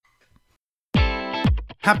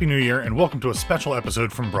Happy New Year and welcome to a special episode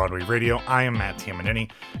from Broadway Radio. I am Matt Tamanini.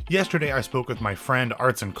 Yesterday I spoke with my friend,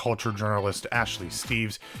 arts and culture journalist Ashley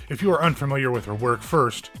Steves. If you are unfamiliar with her work,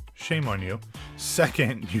 first, shame on you.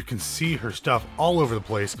 Second, you can see her stuff all over the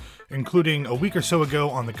place, including a week or so ago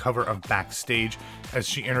on the cover of Backstage as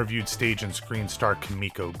she interviewed stage and screen star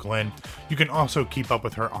Kimiko Glenn. You can also keep up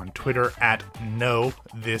with her on Twitter at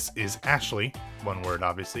 @KnowThisIsAshley. One word,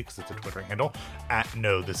 obviously, because it's a Twitter handle, at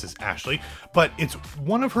 @KnowThisIsAshley. But it's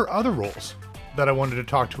one of her other roles that I wanted to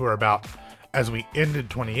talk to her about as we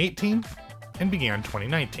ended 2018 and began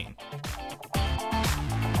 2019.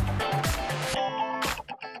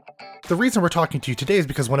 The reason we're talking to you today is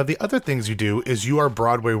because one of the other things you do is you are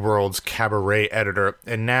Broadway World's Cabaret editor.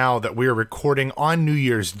 And now that we are recording on New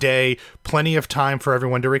Year's Day, plenty of time for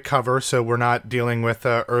everyone to recover, so we're not dealing with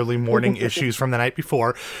early morning issues from the night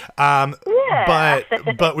before.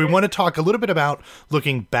 But we want to talk a little bit about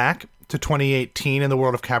looking back to 2018 in the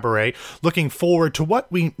world of cabaret, looking forward to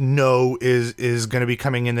what we know is going to be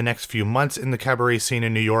coming in the next few months in the cabaret scene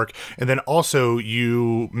in New York, and then also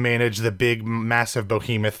you manage the big, massive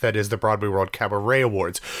behemoth that is the Broadway World Cabaret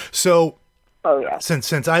Awards. So,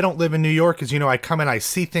 since I don't live in New York, as you know, I come and I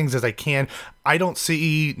see things as I can. I don't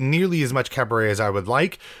see nearly as much cabaret as I would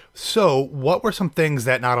like. So, what were some things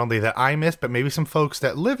that not only that I missed, but maybe some folks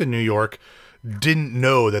that live in New York didn't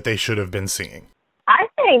know that they should have been seeing? I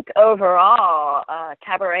think overall,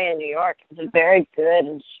 Cabaret in New York is a very good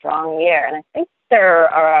and strong year, and I think there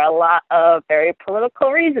are a lot of very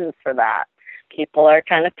political reasons for that. People are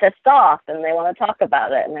kind of pissed off, and they want to talk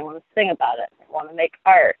about it, and they want to sing about it, and they want to make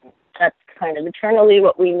art. That's kind of eternally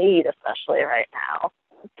what we need, especially right now.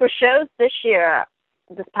 For shows this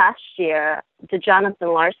past year, the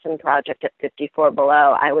Jonathan Larson project at 54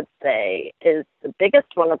 Below, I would say, is the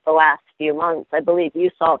biggest one of the last few months. I believe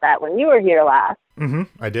you saw that when you were here last. Mm-hmm,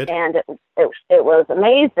 I did. And it was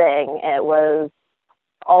amazing. It was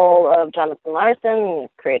all of Jonathan Larson,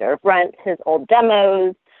 creator of Rent, his old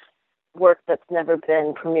demos, work that's never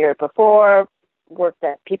been premiered before, work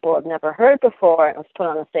that people have never heard before, and it was put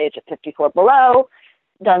on the stage at 54 Below,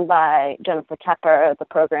 done by Jennifer Tepper, the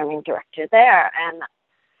programming director there. And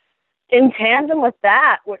in tandem with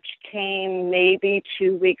that, which came maybe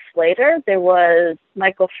 2 weeks later, there was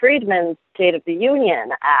Michael Friedman's State of the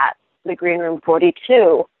Union at the Green Room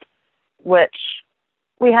 42, which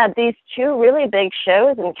we had these two really big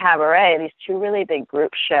shows in Cabaret, these two really big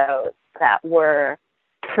group shows that were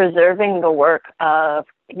preserving the work of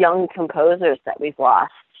young composers that we've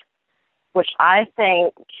lost, which I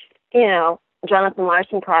think, Jonathan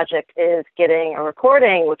Larson Project is getting a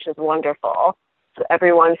recording, which is wonderful. So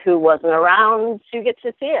everyone who wasn't around to get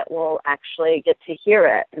to see it will actually get to hear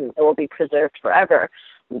it, and it will be preserved forever.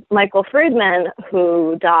 Michael Friedman,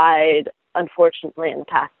 who died, unfortunately, in the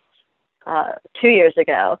past 2 years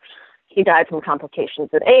ago, he died from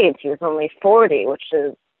complications of AIDS. He was only 40, which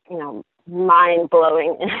is,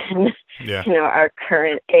 mind-blowing in, our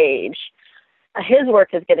current age. His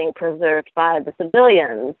work is getting preserved by the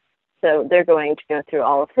civilians, so they're going to go through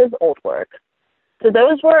all of his old work. So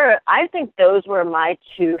I think those were my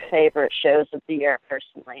two favorite shows of the year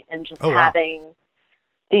personally, and just having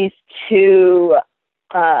these two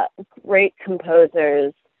great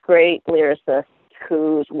composers, great lyricists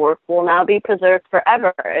whose work will now be preserved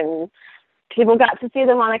forever. And people got to see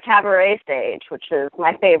them on a cabaret stage, which is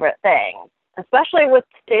my favorite thing, especially with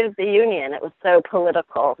State of the Union. It was so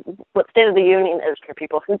political. What State of the Union is, for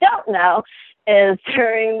people who don't know, is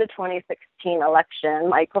during the 2016 election,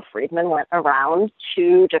 Michael Friedman went around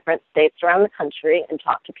to different states around the country and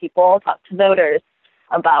talked to voters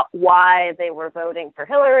about why they were voting for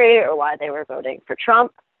Hillary or why they were voting for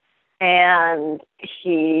Trump. And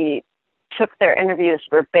he took their interviews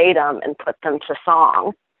verbatim and put them to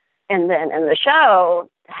song. And then in the show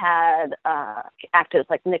had actors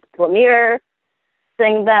like Nick Lemire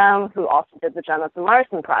sing them, who also did the Jonathan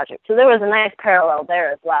Larson project. So there was a nice parallel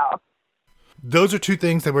there as well. Those are two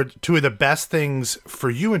things that were two of the best things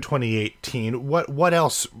for you in 2018. What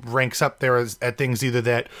else ranks up there as at things either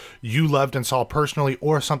that you loved and saw personally,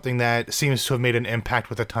 or something that seems to have made an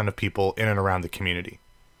impact with a ton of people in and around the community?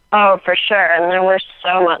 Oh, for sure. And there were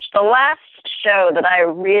so much. The last show that I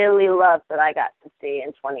really loved that I got to see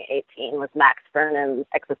in 2018 was Max Vernon's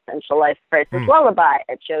Existential Life Crisis Lullaby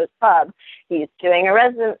at Joe's Pub. He's doing a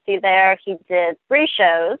residency there. He did 3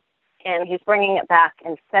 shows, and he's bringing it back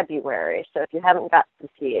in February. So if you haven't got to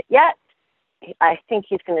see it yet, I think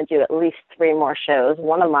he's going to do at least 3 more shows,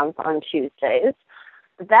 1 a month on Tuesdays.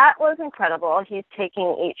 That was incredible. He's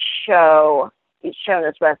taking each show in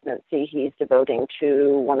his residency he's devoting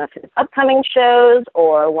to one of his upcoming shows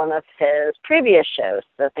or one of his previous shows.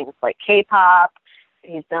 So things like K-pop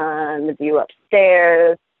He's done The View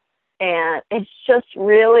Upstairs. And it's just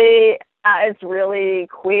really, it's really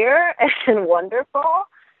queer and wonderful.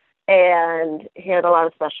 And he had a lot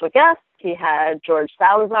of special guests. He had George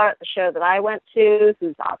Salazar at the show that I went to,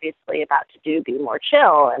 who's obviously about to do Be More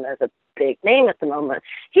Chill, and is a big name at the moment.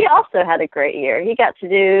 He also had a great year. He got to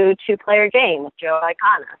do Two-Player Game with Joe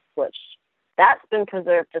Iconis, which that's been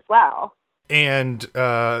preserved as well. And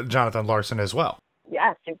Jonathan Larson as well.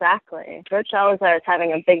 Yes, exactly. George Salazar is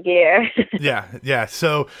having a big year. Yeah.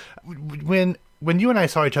 So when you and I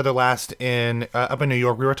saw each other last in up in New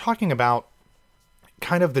York, we were talking about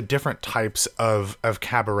kind of the different types of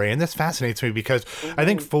cabaret. And this fascinates me because I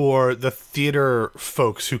think for the theater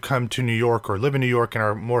folks who come to New York or live in New York and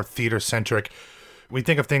are more theater centric, we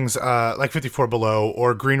think of things like 54 Below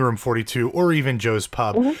or Green Room 42 or even Joe's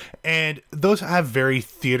Pub. And those have very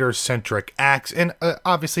theater-centric acts, and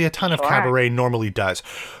obviously a ton of cabaret normally does.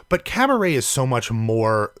 But cabaret is so much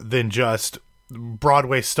more than just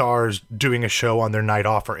Broadway stars doing a show on their night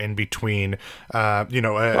off or in between, a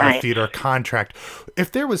theater contract.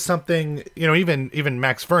 If there was something, even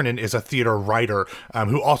Max Vernon is a theater writer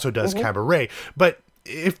who also does cabaret. But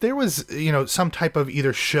if there was, some type of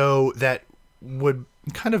either show that would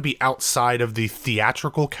kind of be outside of the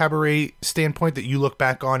theatrical cabaret standpoint that you look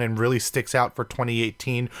back on and really sticks out for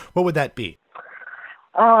 2018, what would that be?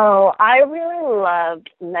 Oh, I really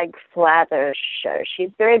loved Meg Flather's show.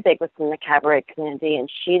 She's very big within the cabaret community,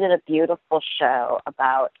 and she did a beautiful show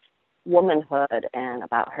about womanhood and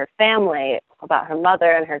about her family, about her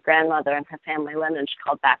mother and her grandmother and her family lineage,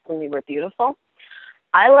 called Back When We Were Beautiful.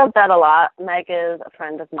 I love that a lot. Meg is a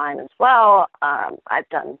friend of mine as well. I've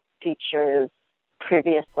done features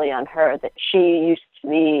previously on her that she used to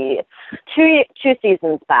be two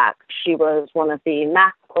seasons back. She was one of the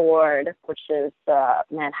MAC Award, which is the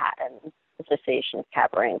Manhattan Association of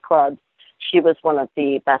Cabaret and Clubs. She was one of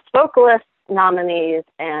the Best Vocalist nominees,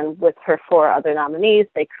 and with her 4 other nominees,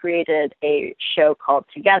 they created a show called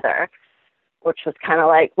Together, which was kind of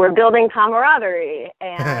like, we're building camaraderie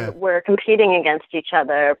and we're competing against each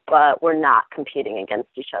other, but we're not competing against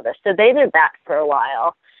each other. So they did that for a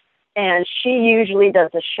while. And she usually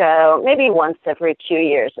does a show maybe once every 2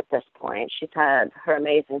 years at this point. She's had her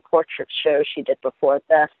amazing portrait show she did before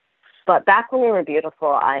this. But Back When We Were Beautiful,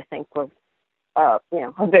 I think, was a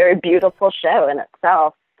very beautiful show in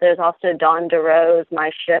itself. There's also Dawn DeRose, My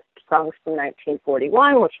Ship, Songs from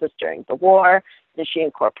 1941, which was during the war. And she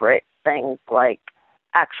incorporates things like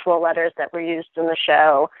actual letters that were used in the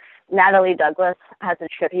show. Natalie Douglas has a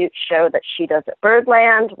tribute show that she does at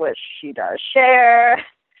Birdland, which she does Cher.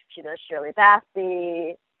 She does Shirley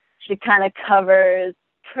Bassey. She kind of covers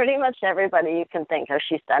pretty much everybody you can think of.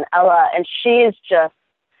 She's done Ella, and she's just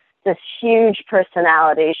this huge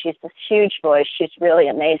personality. She's this huge voice. She's really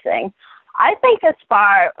amazing. I think as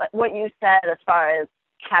far what you said as far as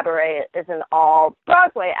cabaret is an all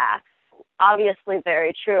Broadway act, obviously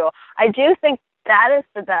very true. I do think that is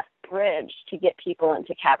the best bridge to get people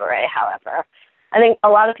into cabaret, however. I think a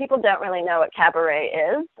lot of people don't really know what cabaret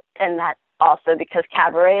is, and that's also because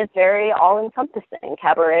cabaret is very all-encompassing.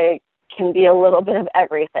 Cabaret can be a little bit of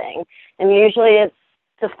everything. And usually it's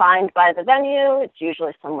defined by the venue. It's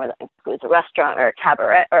usually somewhere that includes a restaurant or a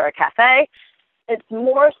cabaret or a cafe. It's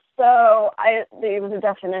more so, there was a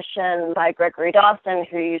definition by Gregory Dawson,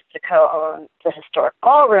 who used to co-own the Historic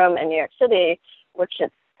Ballroom in New York City, which is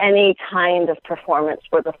any kind of performance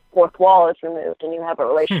where the fourth wall is removed and you have a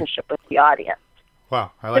relationship with the audience.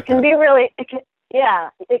 Wow, I like that. It can be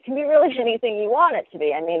really anything you want it to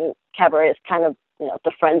be. I mean, cabaret is kind of,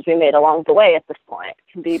 the friends we made along the way at this point.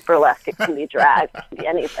 It can be burlesque, it can be drag, it can be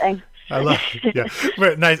anything. I love it.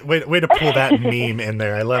 Yeah. Nice way to pull that meme in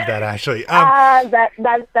there. I love that, actually.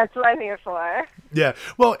 That's what I'm here for. Yeah.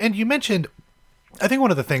 Well, and you mentioned, I think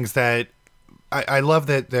one of the things that I love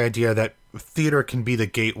that the idea that theater can be the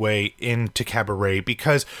gateway into cabaret,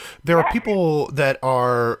 because there are people that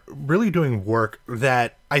are really doing work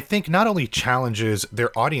that I think not only challenges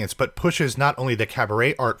their audience, but pushes not only the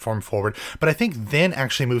cabaret art form forward, but I think then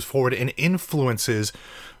actually moves forward and influences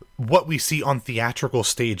what we see on theatrical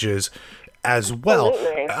stages as well.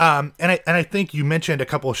 And I think you mentioned a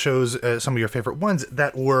couple of shows, some of your favorite ones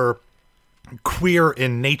that were queer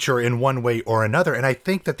in nature in one way or another. And I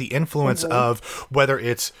think that the influence of whether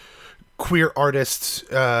it's queer artists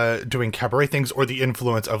doing cabaret things, or the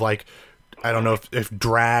influence of, like, I don't know if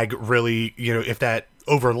drag really, if that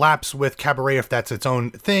overlaps with cabaret, if that's its own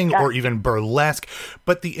thing, or even burlesque,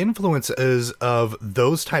 but the influences of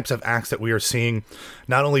those types of acts that we are seeing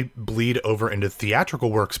not only bleed over into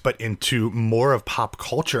theatrical works, but into more of pop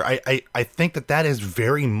culture. I think that is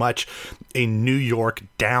very much a New York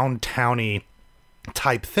downtowny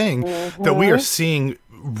type thing that we are seeing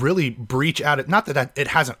really breach out. Not that it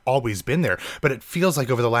hasn't always been there, but it feels like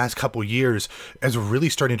over the last couple years is really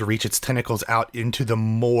starting to reach its tentacles out into the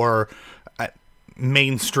more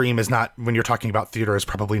mainstream. Is not, when you're talking about theater, is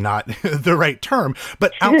probably not the right term,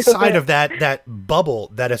 but outside of that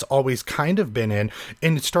bubble that has always kind of been in,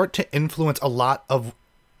 and start to influence a lot of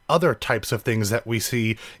other types of things that we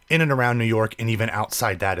see in and around New York, and even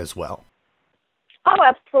outside that as well. Oh,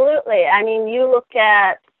 absolutely. I mean, you look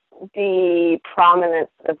at the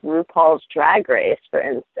prominence of RuPaul's Drag Race, for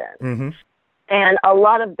instance, and a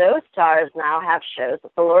lot of those stars now have shows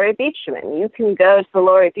at the Laurie Beachman. You can go to the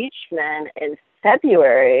Laurie Beachman in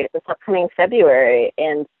February, this upcoming February,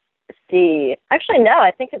 and see, actually, no,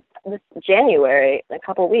 I think it's this January, in a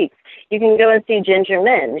couple of weeks. You can go and see Ginger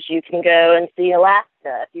Minge. You can go and see Alaska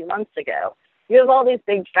a few months ago. You have all these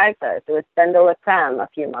big drag stars. There was Ben de la Creme a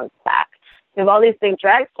few months back. You have all these big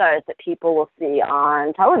drag stars that people will see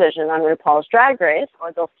on television on RuPaul's Drag Race,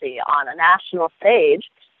 or they'll see on a national stage,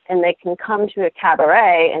 and they can come to a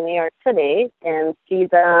cabaret in New York City and see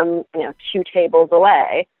them, 2 tables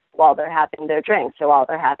away while they're having their drinks or while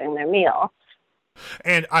they're having their meal.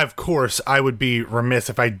 And of course, I would be remiss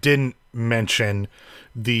if I didn't mention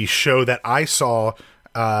the show that I saw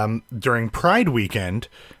during Pride weekend.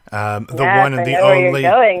 The one and the only,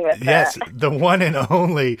 the one and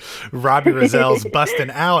only Robbie Rozelle's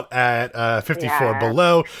busting out at 54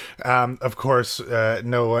 Below. Of course,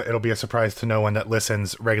 it'll be a surprise to no one that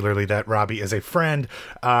listens regularly that Robbie is a friend.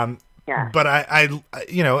 But I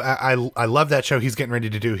love that show. He's getting ready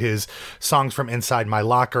to do his Songs from Inside My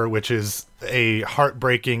Locker, which is a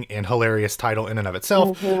heartbreaking and hilarious title in and of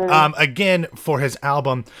itself. Again, for his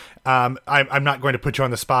album, I'm not going to put you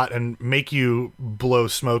on the spot and make you blow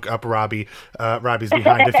smoke up Robbie's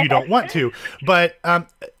behind if you don't want to. But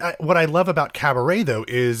what I love about Cabaret, though,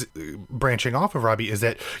 is branching off of Robbie, is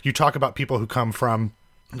that you talk about people who come from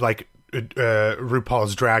like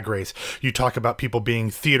RuPaul's Drag Race. You talk about people being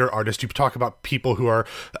theater artists. You talk about people who are,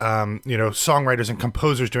 songwriters and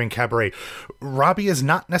composers doing cabaret. Robbie is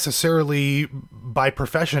not necessarily by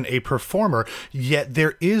profession a performer, yet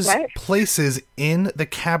there is places in the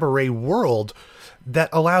cabaret world that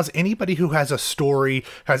allows anybody who has a story,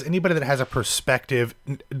 anybody that has a perspective,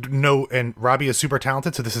 and Robbie is super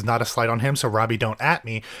talented, so this is not a slight on him, so Robbie, don't at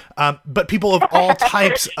me, but people of all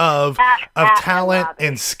types of talent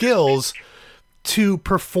and skills to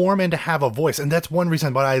perform and to have a voice. And that's one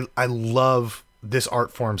reason why I love this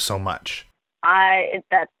art form so much.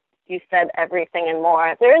 You said everything and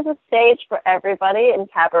more. There is a stage for everybody in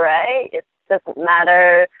cabaret. It doesn't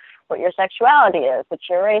matter what your sexuality is, what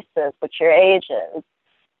your race is, what your age is.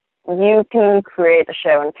 You can create a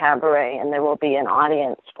show in cabaret and there will be an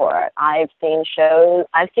audience for it. I've seen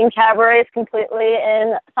cabarets completely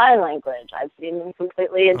in sign language. I've seen them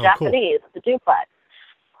completely in Japanese, the duplex.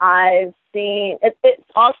 I've seen it's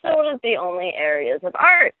also one of the only areas of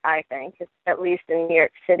art, I think, at least in New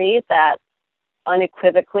York City, that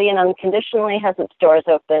unequivocally and unconditionally has its doors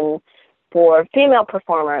open for female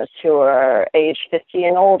performers who are age 50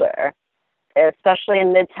 and older, especially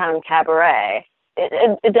in Midtown Cabaret.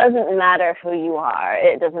 It doesn't matter who you are.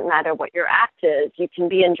 It doesn't matter what your act is. You can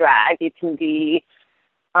be in drag. You can be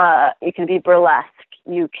burlesque.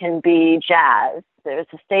 You can be jazz. There's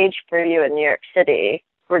a stage for you in New York City,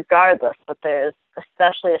 regardless, but there's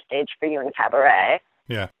especially a stage for you in cabaret.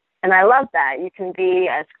 Yeah. And I love that. You can be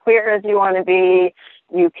as queer as you want to be.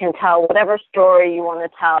 You can tell whatever story you want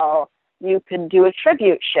to tell. You could do a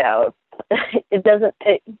tribute show. It's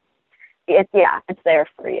there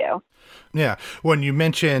for you. Yeah. When you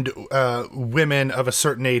mentioned women of a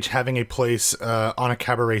certain age having a place on a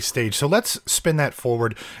cabaret stage. So let's spin that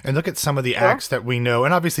forward and look at some of the acts that we know.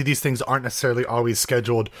 And obviously these things aren't necessarily always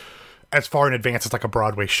scheduled as far in advance as like a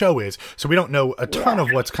Broadway show is. So we don't know a ton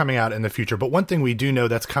of what's coming out in the future. But one thing we do know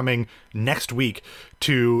that's coming next week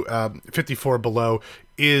to 54 Below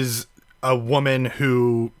is a woman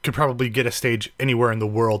who could probably get a stage anywhere in the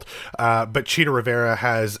world. But Cheetah Rivera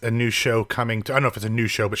has a new show coming to, I don't know if it's a new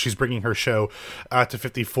show, but she's bringing her show to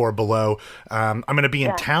 54 Below. I'm going to be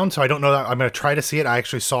in town, so I don't know that I'm going to try to see it. I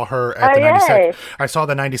actually saw her at the 92nd. I saw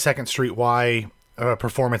the 92nd Street Y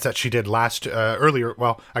performance that she did earlier.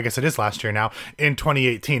 Well, I guess it is last year now, in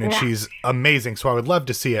 2018, and she's amazing. So I would love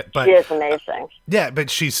to see it. But she is amazing. Yeah,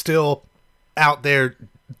 but she's still out there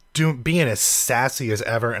being as sassy as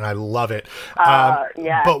ever, and I love it.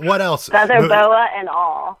 But what else? Feather boa and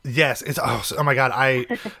all. Yes, it's oh my god! I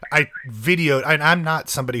videoed, and I'm not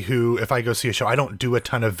somebody who, if I go see a show, I don't do a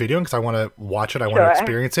ton of videoing because I want to watch it, I want to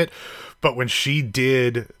experience it. But when she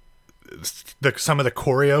did some of the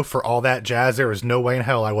choreo for All That Jazz, there was no way in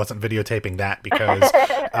hell I wasn't videotaping that, because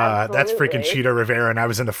that's freaking Cheetah Rivera, and I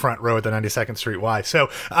was in the front row at the 92nd Street Y. So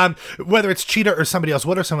whether it's Cheetah or somebody else,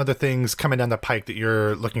 what are some of the things coming down the pike that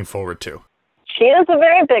you're looking forward to? She is a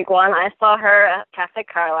very big one. I saw her at Cafe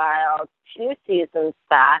Carlisle 2 seasons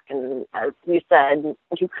back, and as you said,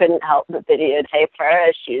 you couldn't help but videotape her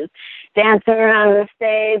as she's dancing around the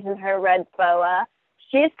stage in her red boa.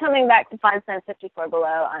 She's coming back to Feinstein 54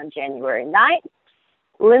 Below on January 9th.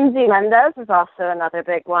 Lindsay Mendez is also another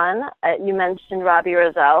big one. You mentioned Robbie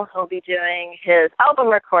Rozelle. He'll be doing his album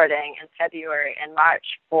recording in February and March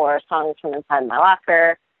for Songs from Inside My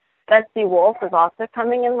Locker. Betsy Wolfe is also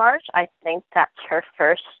coming in March. I think that's her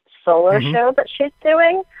first solo show that she's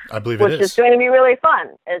doing. I believe it is. Which is going to be really fun,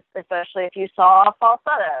 especially if you saw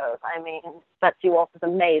Falsettos. I mean, Betsy Wolfe is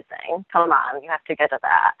amazing. Come on, you have to get to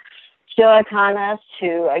that. Joe Econis,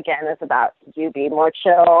 who, again, is about to be more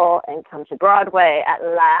chill and come to Broadway at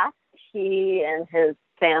last. He and his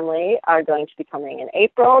family are going to be coming in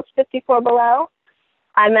April to 54 Below.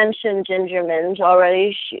 I mentioned Ginger Minge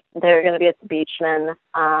already. They're going to be at the Beachman.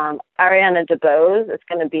 Ariana DeBose is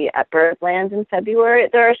going to be at Birdland in February.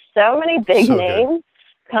 There are so many big names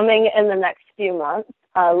coming in the next few months.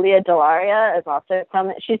 Leah Delaria is also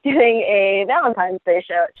coming. She's doing a Valentine's Day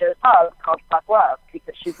show at Joe's Pub called Fuck Love,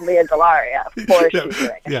 because she's Leah Delaria before she's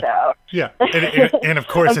doing a show. Yeah, and of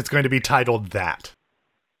course it's going to be titled that.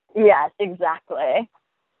 Yes, exactly.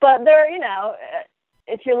 But there,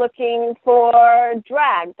 if you're looking for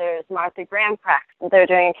drag, there's Martha Graham Cracks. They're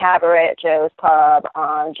doing a cabaret at Joe's Pub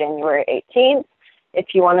on January 18th.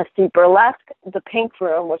 If you want to see burlesque, the Pink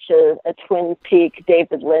Room, which is a Twin Peak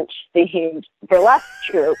David Lynch themed burlesque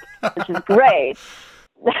troupe, which is great.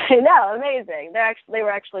 I know, amazing. They were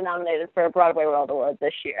actually nominated for a Broadway World Award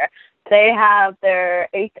this year. They have their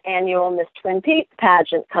 8th annual Miss Twin Peaks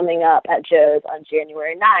pageant coming up at Joe's on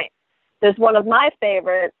January 9th. There's one of my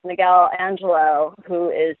favorites, Miguel Angelo, who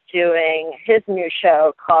is doing his new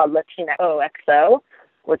show called Latina OXO,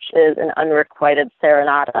 which is an unrequited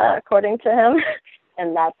serenata, according to him.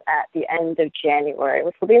 And that's at the end of January,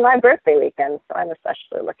 which will be my birthday weekend, so I'm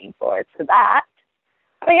especially looking forward to that.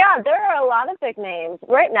 But yeah, there are a lot of big names.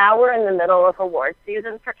 Right now, we're in the middle of award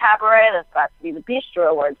season for Cabaret. There's about to be the Bistro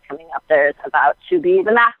Awards coming up. There's about to be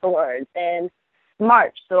the MAC Awards in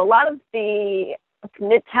March. So a lot of the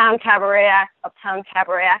Midtown Cabaret acts, Uptown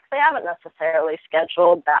Cabaret acts, they haven't necessarily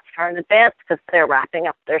scheduled that far in advance because they're wrapping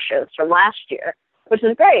up their shows from last year, which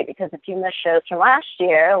is great because if you miss shows from last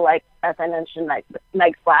year, like, as I mentioned, like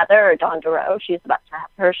Meg Slather or Dawn DeRoe, she's about to have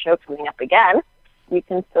her show coming up again, you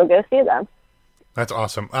can still go see them. That's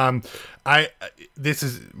awesome. This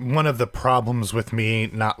is one of the problems with me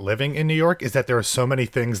not living in New York, is that there are so many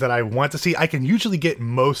things that I want to see. I can usually get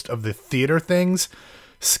most of the theater things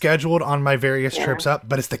scheduled on my various trips up,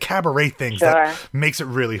 but it's the cabaret things that makes it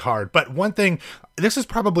really hard. But one thing, this is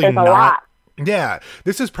probably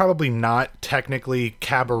this is probably not technically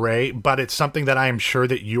cabaret, but it's something that I am sure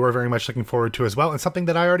that you are very much looking forward to as well. And something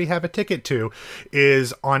that I already have a ticket to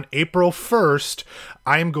is on April 1st,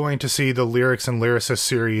 I am going to see the Lyrics and Lyricist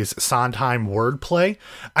series Sondheim Wordplay.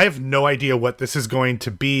 I have no idea what this is going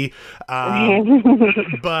to be,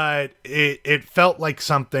 but it felt like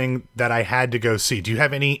something that I had to go see. Do you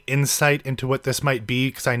have any insight into what this might be?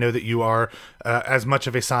 Because I know that you are as much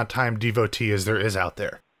of a Sondheim devotee as there is out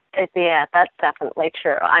there. Yeah, that's definitely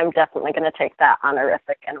true. I'm definitely going to take that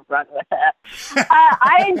honorific and run with it.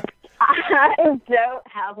 I don't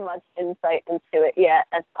have much insight into it yet,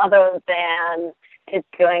 other than it's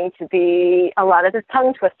going to be a lot of the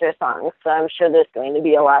tongue twister songs. So I'm sure there's going to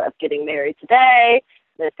be a lot of Getting Married Today.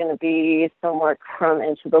 There's going to be some more from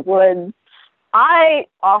Into the Woods. I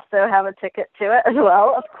also have a ticket to it as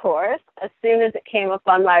well, of course. As soon as it came up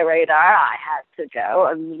on my radar, I had to go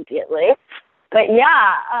immediately. But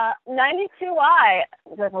yeah, 92Y,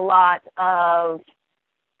 there's a lot of,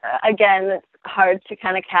 again, it's hard to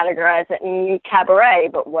kind of categorize it in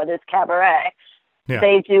cabaret, but what is cabaret? Yeah.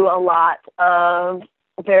 They do a lot of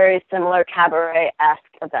very similar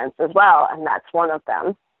cabaret-esque events as well, and that's one of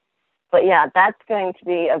them. But yeah, that's going to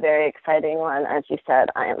be a very exciting one. As you said,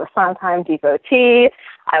 I am a Sondheim devotee.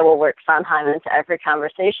 I will work Sondheim into every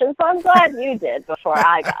conversation, so I'm glad you did before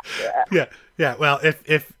I got to it. Yeah. Well,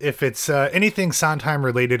 if it's anything Sondheim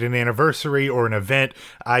related, an anniversary or an event,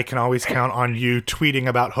 I can always count on you tweeting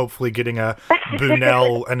about hopefully getting a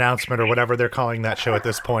Bunel announcement or whatever they're calling that show at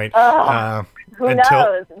this point. Who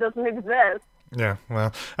knows? It doesn't exist. Yeah,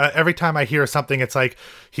 well, every time I hear something, it's like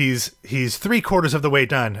he's 3/4 of the way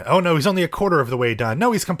done. Oh no, he's only 1/4 of the way done.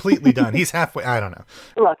 No, he's completely done. He's halfway. I don't know.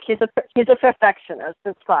 Look, he's a perfectionist.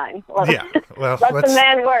 It's fine. Let the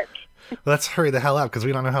man work. Let's hurry the hell up because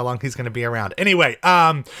we don't know how long he's going to be around. Anyway,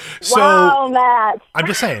 so wow, Matt. I'm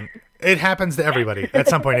just saying. It happens to everybody at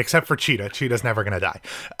some point, except for Cheetah. Cheetah's never going to die.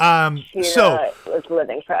 Cheetah was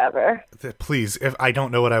living forever. Please, if I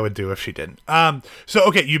don't know what I would do if she didn't.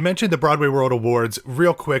 Okay, you mentioned the Broadway World Awards.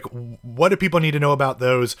 Real quick, what do people need to know about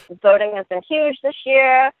those? Voting has been huge this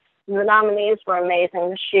year. The nominees were amazing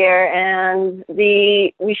this year, and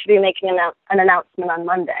we should be making an announcement on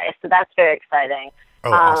Monday, so that's very exciting.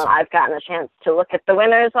 Oh, awesome. I've gotten a chance to look at the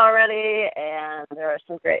winners already, and there are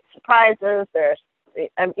some great surprises. There's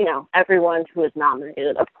everyone who was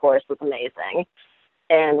nominated, of course, was amazing.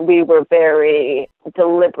 And we were very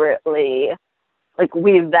deliberately,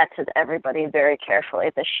 we vetted everybody very carefully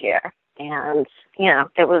this year. And,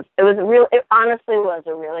 it honestly was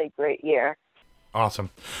a really great year. Awesome.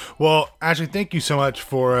 Well, Ashley, thank you so much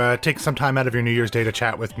for taking some time out of your New Year's Day to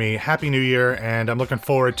chat with me. Happy New Year, and I'm looking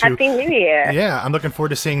forward to... Happy New Year. Yeah, I'm looking forward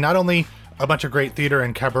to seeing not only a bunch of great theater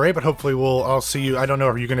and cabaret, but hopefully I'll see you. I don't know,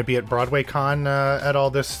 are you going to be at Broadway Con at all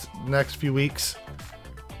this next few weeks?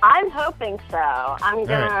 I'm hoping so. I'm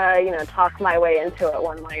going to, talk my way into it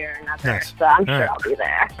one way or another. Nice. So I'm sure I'll be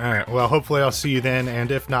there. All right. Well, hopefully I'll see you then,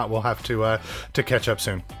 and if not, we'll have to catch up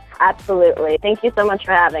soon. Absolutely. Thank you so much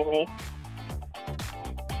for having me.